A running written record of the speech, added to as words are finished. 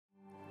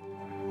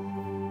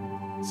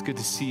It's good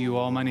to see you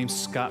all. My name's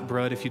Scott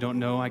Brudd. If you don't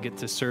know, I get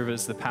to serve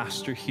as the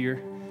pastor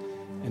here.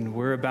 And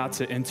we're about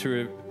to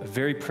enter a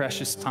very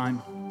precious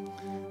time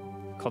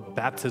called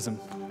baptism,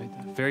 right?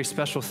 A very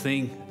special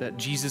thing that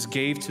Jesus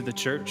gave to the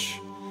church.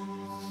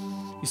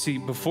 You see,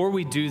 before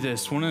we do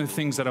this, one of the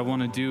things that I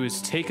want to do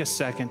is take a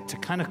second to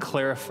kind of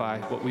clarify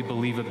what we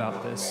believe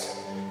about this.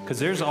 Because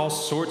there's all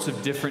sorts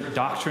of different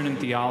doctrine and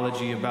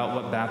theology about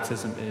what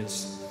baptism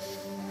is.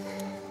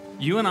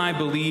 You and I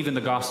believe in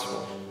the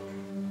gospel.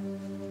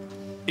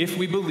 If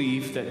we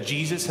believe that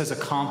Jesus has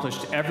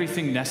accomplished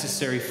everything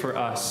necessary for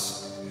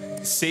us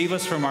to save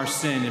us from our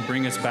sin and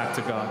bring us back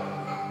to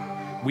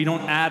God. We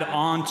don't add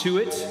on to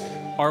it.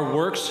 Our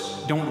works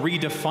don't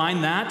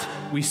redefine that.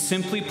 We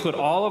simply put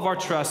all of our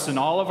trust and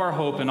all of our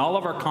hope and all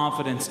of our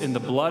confidence in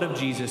the blood of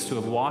Jesus to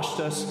have washed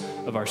us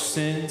of our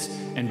sins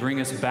and bring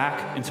us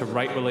back into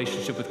right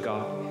relationship with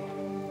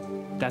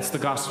God. That's the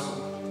gospel.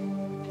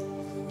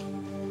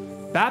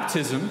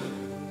 Baptism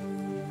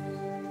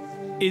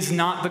is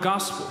not the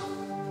gospel.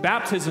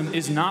 Baptism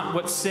is not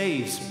what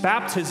saves.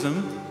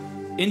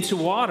 Baptism into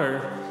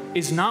water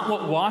is not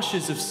what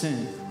washes of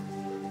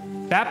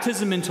sin.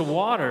 Baptism into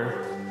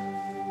water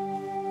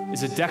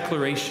is a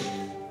declaration.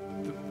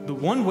 The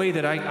one way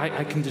that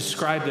I can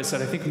describe this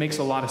that I think makes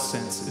a lot of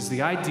sense is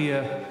the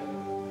idea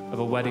of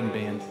a wedding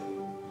band.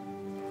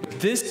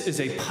 This is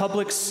a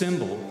public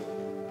symbol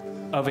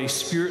of a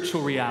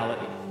spiritual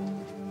reality.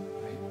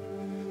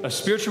 A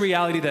spiritual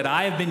reality that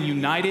I have been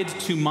united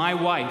to my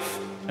wife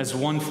as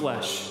one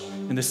flesh.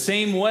 In the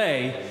same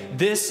way,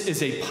 this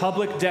is a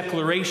public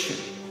declaration,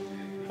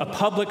 a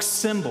public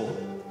symbol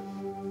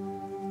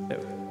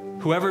that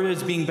whoever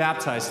is being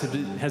baptized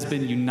has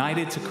been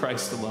united to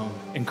Christ alone,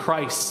 and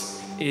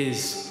Christ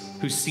is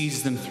who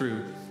sees them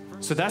through.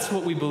 So that's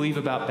what we believe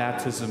about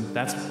baptism.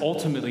 That's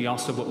ultimately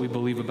also what we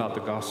believe about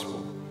the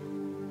gospel.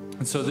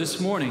 And so this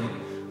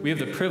morning, we have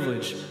the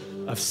privilege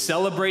of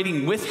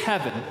celebrating with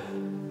heaven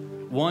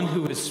one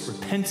who has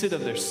repented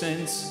of their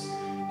sins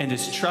and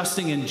is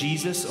trusting in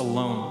Jesus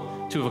alone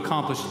to have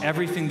accomplished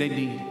everything they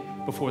need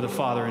before the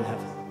Father in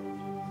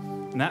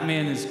heaven. And that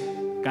man is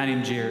a guy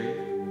named Jerry.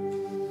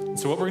 And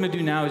so what we're going to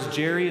do now is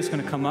Jerry is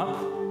going to come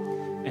up,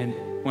 and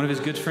one of his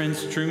good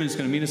friends, Truman, is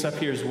going to meet us up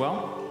here as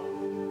well.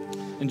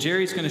 And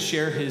Jerry's going to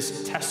share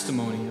his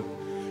testimony of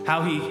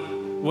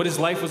what his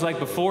life was like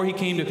before he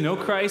came to know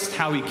Christ,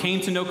 how he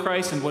came to know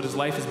Christ, and what his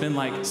life has been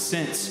like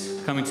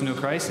since coming to know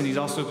Christ. And he's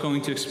also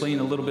going to explain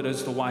a little bit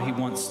as to why he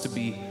wants to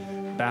be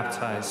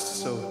baptized.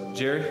 So,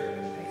 Jerry?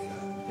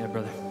 Yeah,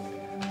 brother.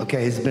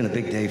 Okay, it's been a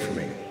big day for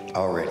me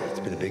already.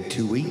 It's been a big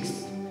 2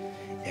 weeks,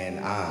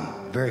 and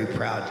I'm very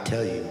proud to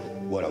tell you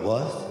what I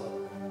was,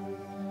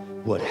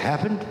 what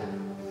happened,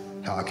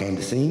 how I came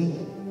to see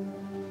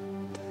him,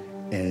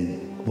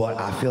 and what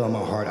I feel in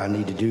my heart I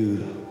need to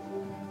do,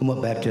 and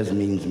what baptism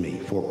means to me.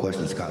 4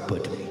 questions Scott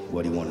put to me,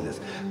 what he wanted this.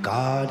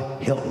 God,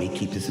 help me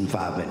keep this in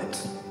 5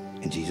 minutes.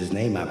 In Jesus'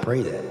 name, I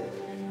pray that,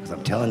 because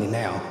I'm telling you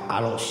now,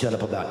 I don't shut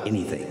up about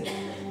anything.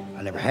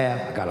 I never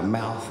have. I got a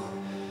mouth.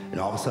 And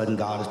all of a sudden,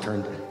 God has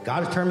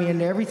turned me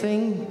into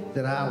everything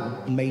that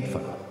I made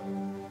fun of.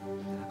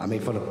 I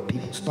made fun of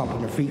people stomping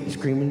their feet and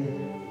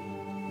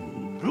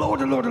screaming,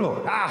 Lord, the Lord, the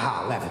Lord.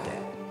 Aha, laugh at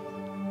that.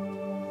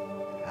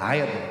 I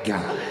have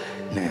God.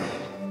 Now,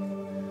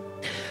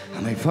 I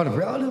made fun of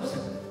relatives.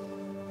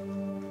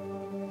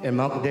 And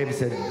my Uncle David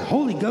said, the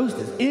Holy Ghost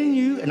is in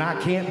you, and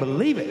I can't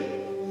believe it.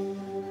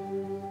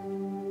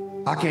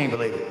 I can't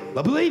believe it,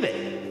 but believe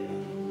it.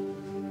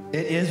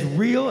 It is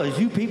real as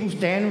you people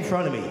stand in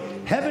front of me.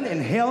 Heaven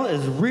and hell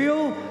is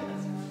real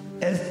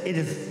as it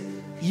is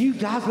you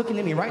guys looking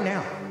at me right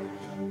now.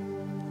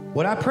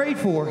 What I prayed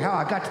for, how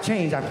I got to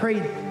change, I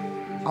prayed,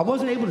 I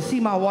wasn't able to see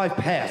my wife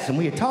pass, and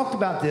we had talked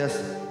about this,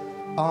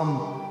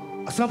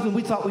 something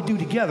we thought we'd do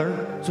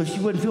together so she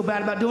wouldn't feel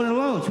bad about doing it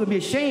alone. She wouldn't be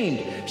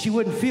ashamed. She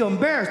wouldn't feel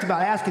embarrassed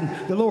about asking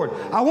the Lord,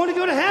 I want to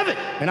go to heaven,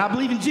 and I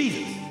believe in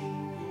Jesus.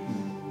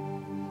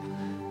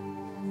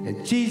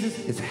 And Jesus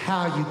is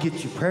how you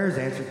get your prayers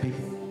answered,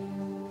 people.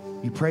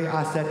 You pray,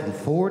 I said, in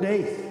 4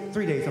 days.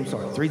 3 days, I'm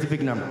sorry. 3's a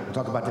big number. We'll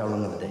talk about that on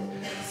another day.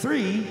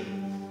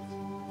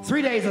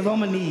 3 days I was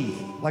on my knees.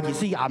 Like you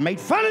see, I made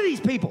fun of these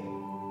people.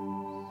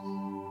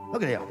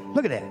 Look at that.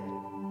 Look at that.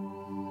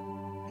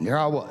 And there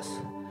I was,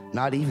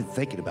 not even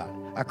thinking about it.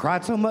 I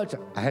cried so much,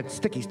 I had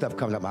sticky stuff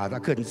coming up my eyes. I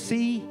couldn't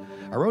see.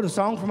 I wrote a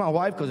song for my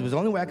wife because it was the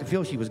only way I could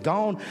feel she was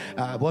gone.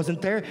 I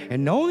wasn't there.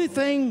 And the only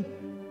thing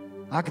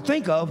I could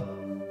think of,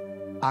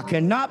 I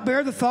cannot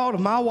bear the thought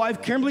of my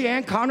wife, Kimberly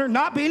Ann Connor,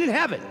 not being in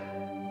heaven.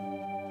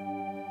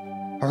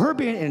 Or her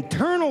being in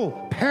eternal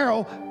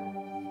peril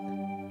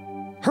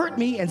hurt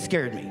me and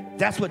scared me.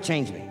 That's what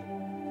changed me.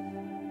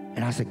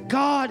 And I said,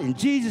 God, in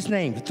Jesus'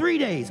 name, for 3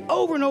 days,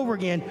 over and over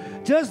again,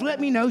 just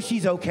let me know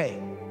she's okay.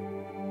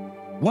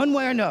 One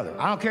way or another.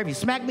 I don't care if you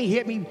smack me,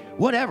 hit me,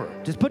 whatever.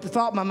 Just put the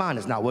thought in my mind.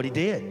 That's not what he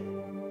did.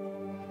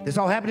 This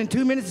all happened in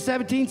 2 minutes and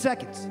 17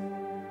 seconds.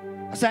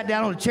 I sat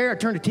down on a chair, I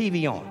turned the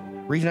TV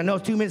on. Reason I know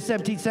it's 2 minutes,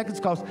 17 seconds,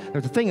 because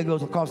there's a thing that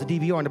goes across the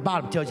DVR on the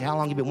bottom that tells you how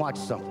long you've been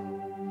watching something.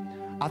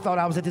 I thought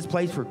I was at this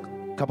place for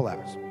a couple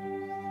hours.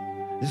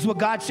 This is what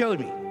God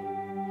showed me.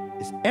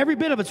 It's every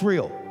bit of it's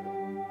real.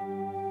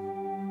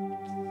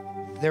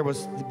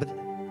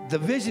 But the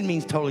vision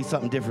means totally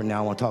something different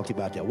now. I want to talk to you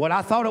about that. What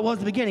I thought it was at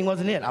the beginning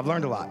wasn't it. I've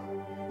learned a lot.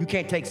 You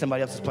can't take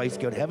somebody else's place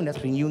to go to heaven. That's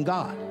between you and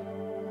God.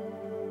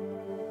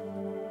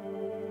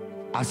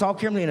 I saw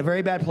Kimberly in a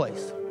very bad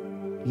place.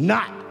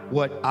 Not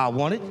what I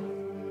wanted.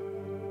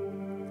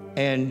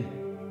 And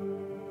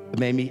it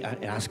made me,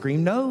 and I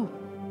screamed no.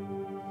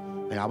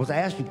 And I was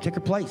asked, you take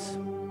her place.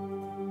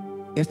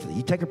 Instantly,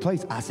 you take her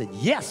place. I said,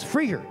 yes,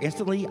 free her.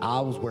 Instantly, I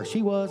was where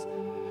she was.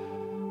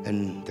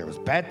 And there was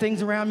bad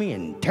things around me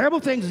and terrible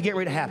things was getting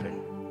ready to happen.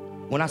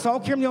 When I saw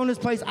Kimberly on this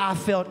place, I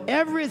felt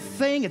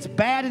everything that's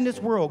bad in this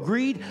world.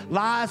 Greed,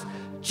 lies,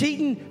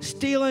 cheating,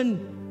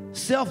 stealing,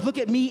 self. Look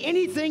at me.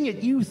 Anything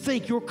that you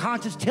think your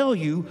conscience tell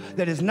you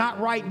that is not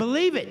right,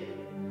 believe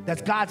it.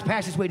 That's God's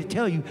passionate way to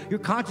tell you. Your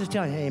conscience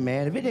telling you, hey,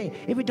 man,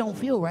 if it don't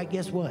feel right,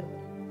 guess what?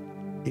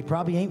 It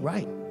probably ain't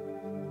right.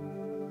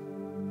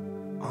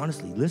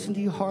 Honestly, listen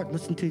to your heart.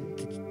 Listen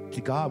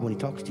to God when he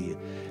talks to you,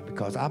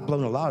 because I've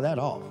blown a lot of that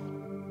off.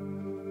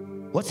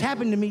 What's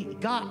happened to me?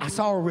 God, I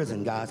saw her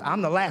risen, guys.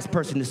 I'm the last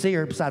person to see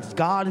her besides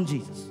God and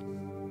Jesus.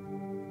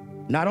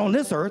 Not on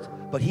this earth,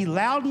 but he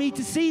allowed me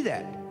to see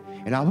that.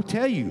 And I will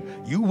tell you,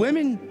 you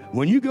women,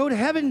 when you go to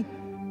heaven,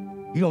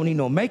 you don't need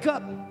no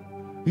makeup.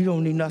 You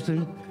don't need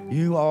nothing.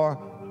 You are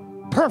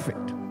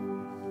perfect.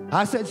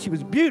 I said she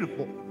was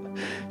beautiful.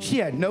 She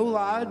had no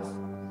lines.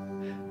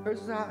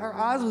 Her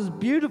eyes was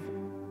beautiful.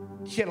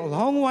 She had a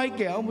long white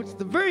gown, which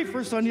the very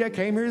first Sunday I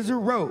came here is her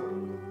robe.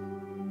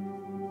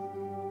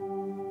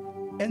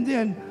 And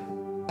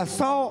then I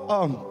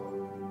saw,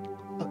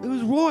 it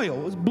was royal,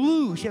 it was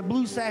blue. She had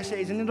blue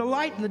sachets, and then the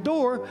light in the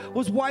door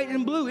was white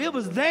and blue. It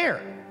was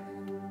there.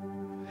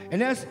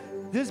 And that's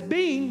this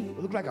being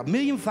looked like a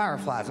million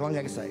fireflies, as long as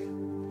I can say.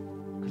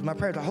 Because my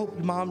prayers, I hope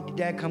your mom, your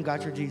dad come,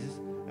 got your Jesus.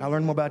 And I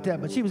learned more about that.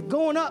 But she was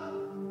going up,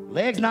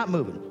 legs not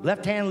moving,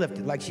 left hand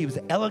lifted, like she was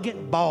an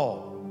elegant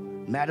ball.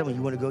 Madam,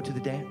 you want to go to the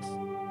dance?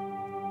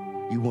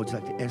 You want to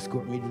like to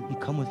escort me to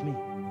come with me?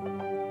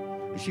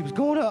 And she was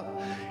going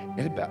up,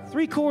 and about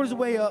 3/4 of the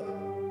way up,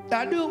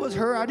 I knew it was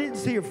her. I didn't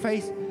see her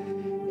face.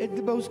 It's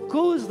the most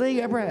coolest thing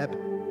ever happened.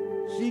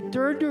 She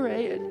turned her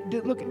head,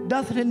 didn't look at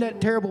nothing in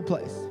that terrible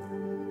place.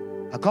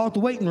 I called it the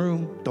waiting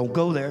room. Don't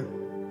go there.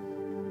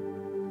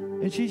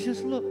 And she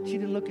just looked. She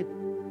didn't look at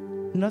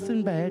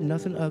nothing bad,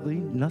 nothing ugly,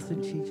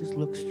 nothing. She just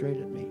looked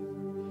straight at me.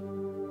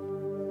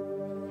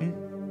 And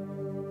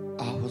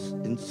I was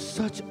in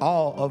such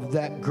awe of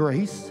that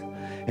grace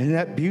and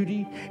that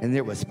beauty, and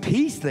there was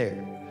peace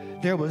there.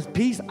 There was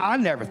peace I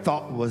never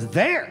thought was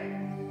there,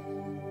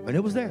 and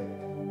it was there.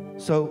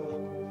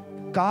 So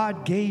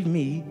God gave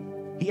me,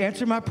 he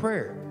answered my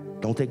prayer.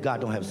 Don't think God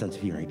don't have a sense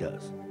of humor. He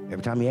does.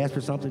 Every time he asks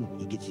for something,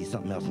 he gets you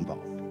something else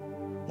involved.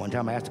 One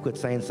time I asked to quit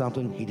saying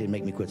something, he didn't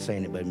make me quit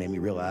saying it, but it made me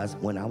realize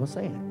when I was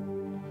saying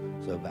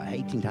it. So about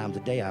 18 times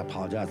a day, I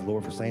apologize to the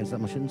Lord for saying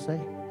something I shouldn't say.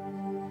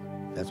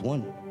 That's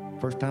one.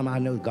 First time I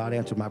know God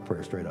answered my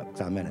prayer straight up,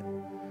 because I meant it.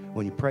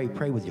 When you pray,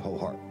 pray with your whole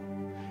heart.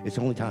 It's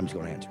the only time he's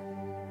going to answer.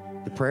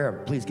 The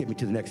prayer, please get me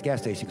to the next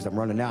gas station because I'm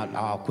running out,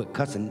 I'll quit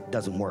cussing,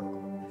 doesn't work.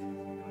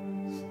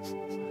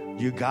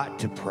 You got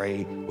to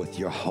pray with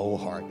your whole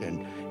heart.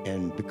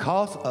 And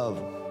because of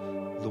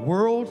the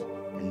world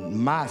and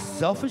my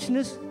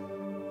selfishness,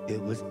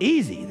 it was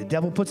easy. The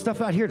devil put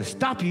stuff out here to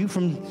stop you,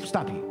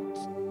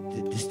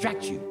 to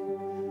distract you.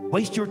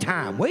 Waste your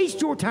time. Waste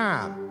your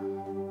time.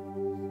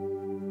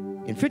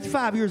 In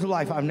 55 years of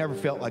life, I've never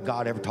felt like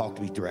God ever talked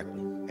to me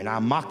directly. And I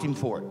mocked him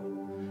for it.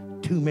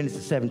 2 minutes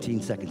and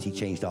 17 seconds, he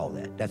changed all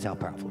that. That's how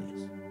powerful he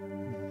is.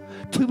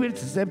 2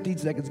 minutes and 17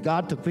 seconds,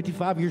 God took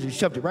 55 years and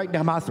shoved it right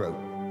down my throat.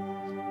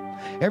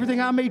 Everything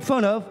I made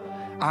fun of,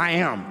 I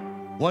am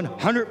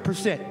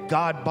 100%.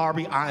 God,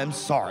 Barbie, I am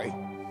sorry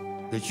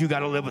that you got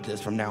to live with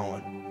this from now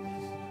on.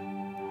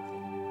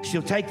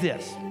 She'll take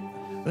this.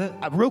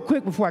 Real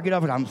quick before I get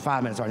off it, I'm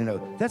 5 minutes, I already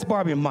know. That's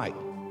Barbie and Mike.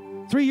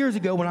 3 years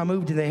ago when I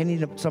moved to they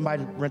needed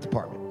somebody to rent the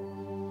apartment.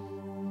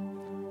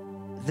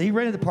 They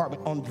rented the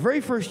apartment. On the very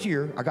first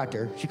year I got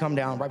there, she come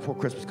down right before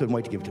Christmas, couldn't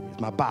wait to give it to me.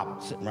 It's my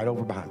Bible sitting right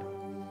over behind her.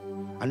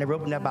 I never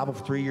opened that Bible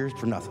for 3 years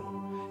for nothing.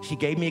 She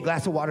gave me a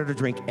glass of water to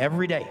drink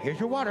every day. Here's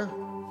your water.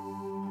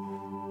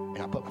 And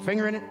I put my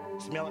finger in it,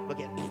 smell it, look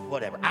at it,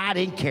 whatever. I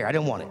didn't care. I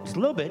didn't want it. Just a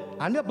little bit.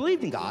 I never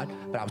believed in God,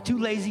 but I was too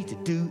lazy to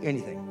do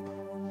anything.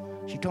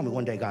 She told me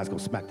one day God's going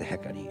to smack the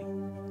heck out of you.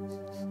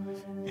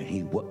 And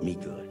he whooped me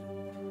good.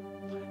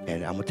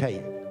 And I'm going to tell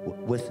you,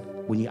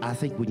 when you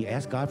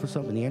ask God for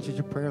something, he answers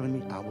your prayer.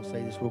 I will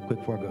say this real quick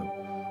before I go.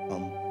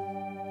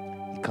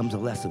 It comes a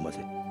lesson with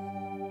it.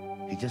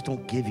 He just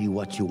don't give you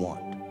what you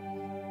want.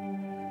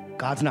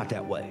 God's not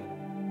that way.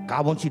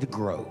 God wants you to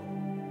grow.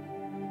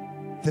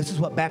 This is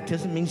what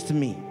baptism means to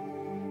me.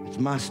 It's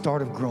my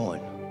start of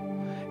growing.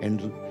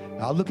 And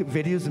I'll look at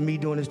videos of me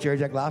doing this Jerry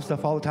Jack Live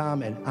stuff all the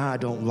time, and I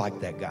don't like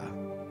that guy.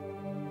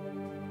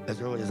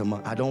 As early as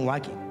I don't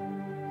like him.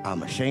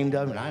 I'm ashamed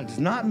of him. It's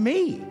not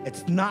me.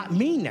 It's not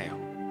me now.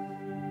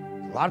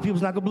 A lot of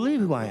people's not going to believe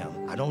who I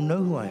am. I don't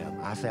know who I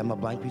am. I say I'm a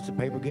blank piece of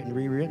paper getting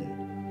rewritten.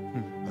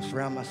 I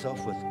surround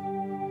myself with.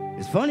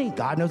 It's funny,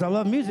 God knows I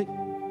love music.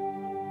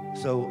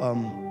 So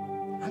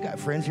I got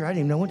friends here I didn't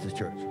even know went to this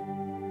church.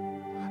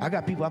 I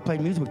got people I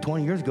played music with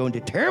 20 years ago and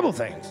did terrible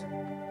things.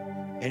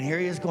 And here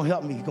he is going to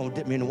help me. He's going to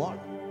dip me in the water.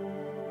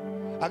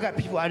 I got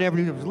people I never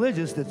knew that was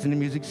religious that's in the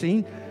music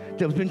scene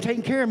that has been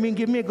taking care of me and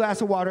giving me a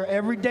glass of water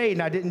every day,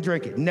 and I didn't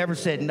drink it. Never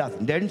said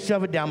nothing. Didn't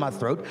shove it down my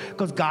throat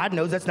because God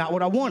knows that's not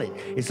what I wanted.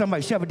 If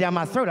somebody shove it down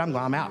my throat, I'm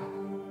out.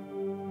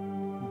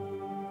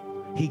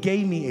 He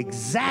gave me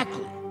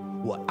exactly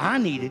what I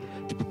needed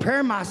to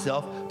prepare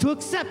myself to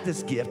accept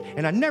this gift,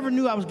 and I never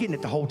knew I was getting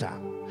it the whole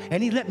time.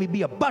 And he let me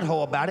be a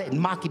butthole about it and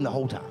mock him the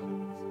whole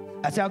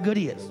time. That's how good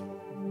he is.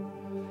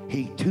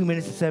 2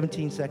 minutes and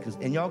 17 seconds.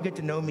 And y'all get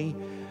to know me.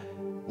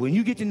 When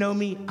you get to know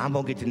me, I'm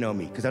going to get to know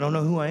me because I don't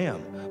know who I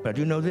am. But I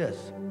do know this.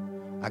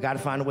 I got to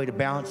find a way to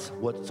balance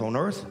what's on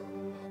earth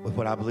with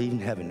what I believe in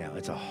heaven now.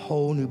 It's a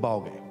whole new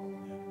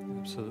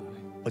ballgame. Absolutely.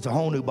 It's a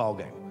whole new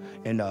ballgame.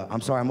 And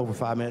I'm sorry I'm over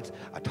 5 minutes.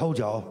 I told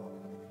y'all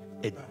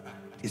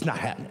it's not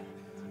happening.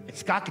 If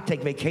Scott could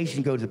take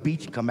vacation, go to the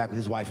beach, and come back with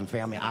his wife and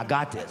family, I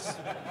got this.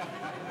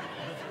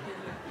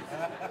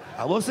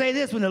 I will say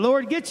this, when the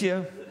Lord gets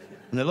you,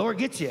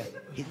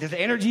 there's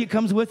energy that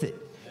comes with it.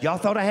 Y'all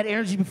thought I had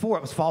energy before.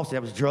 It was false.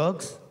 That was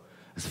drugs.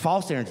 It was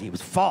false energy. It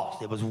was false.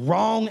 It was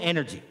wrong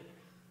energy.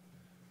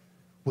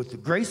 With the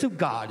grace of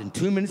God in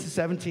 2 minutes and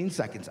 17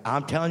 seconds,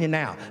 I'm telling you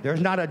now,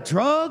 there's not a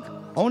drug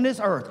on this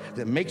earth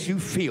that makes you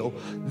feel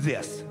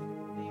this.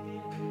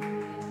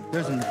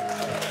 There's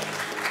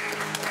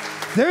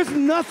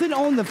nothing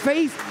on the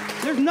face.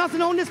 There's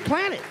nothing on this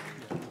planet.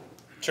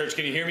 Church,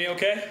 can you hear me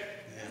okay?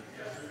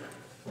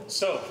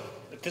 So,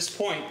 at this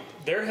point,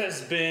 there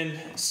has been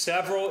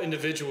several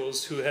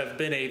individuals who have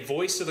been a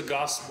voice of the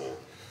gospel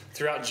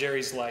throughout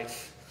Jerry's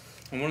life.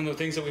 And one of the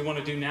things that we want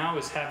to do now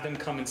is have them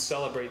come and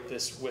celebrate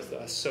this with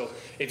us. So,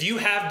 if you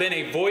have been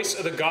a voice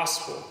of the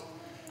gospel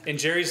in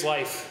Jerry's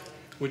life,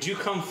 would you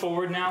come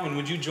forward now and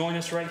would you join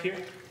us right here?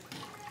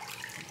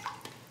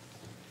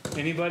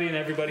 Anybody and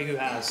everybody who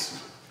has.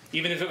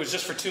 Even if it was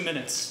just for 2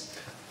 minutes.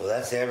 Well,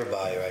 that's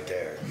everybody right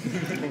there.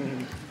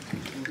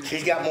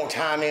 She's got more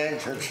time in,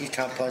 she's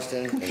time punched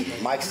in,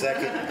 and Mike's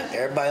second.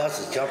 Everybody else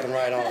is jumping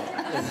right on.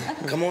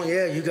 Come on,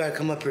 yeah, you gotta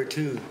come up here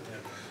too.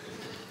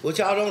 What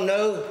y'all don't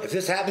know, if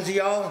this happens to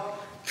y'all,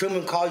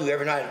 Truman call you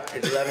every night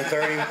at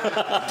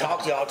 11:30,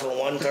 talk to y'all till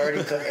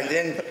 1:30, and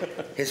then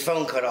his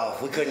phone cut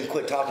off. We couldn't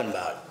quit talking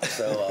about it.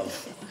 So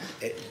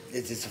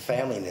it's a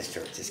family in this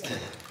church, this kid.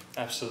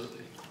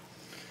 Absolutely.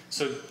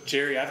 So,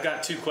 Jerry, I've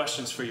got 2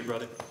 questions for you,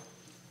 brother.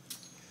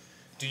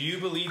 Do you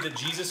believe that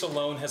Jesus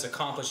alone has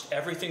accomplished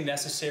everything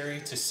necessary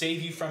to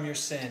save you from your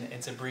sin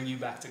and to bring you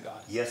back to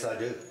God? Yes, I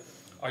do.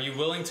 Are you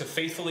willing to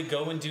faithfully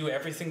go and do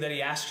everything that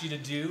he asked you to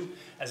do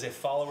as a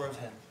follower of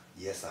him?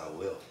 Yes, I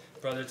will.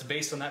 Brother, it's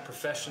based on that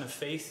profession of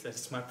faith that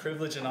it's my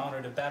privilege and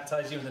honor to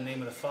baptize you in the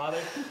name of the Father,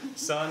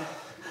 Son,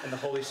 and the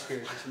Holy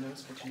Spirit. Did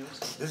you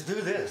notice? Let's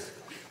do this.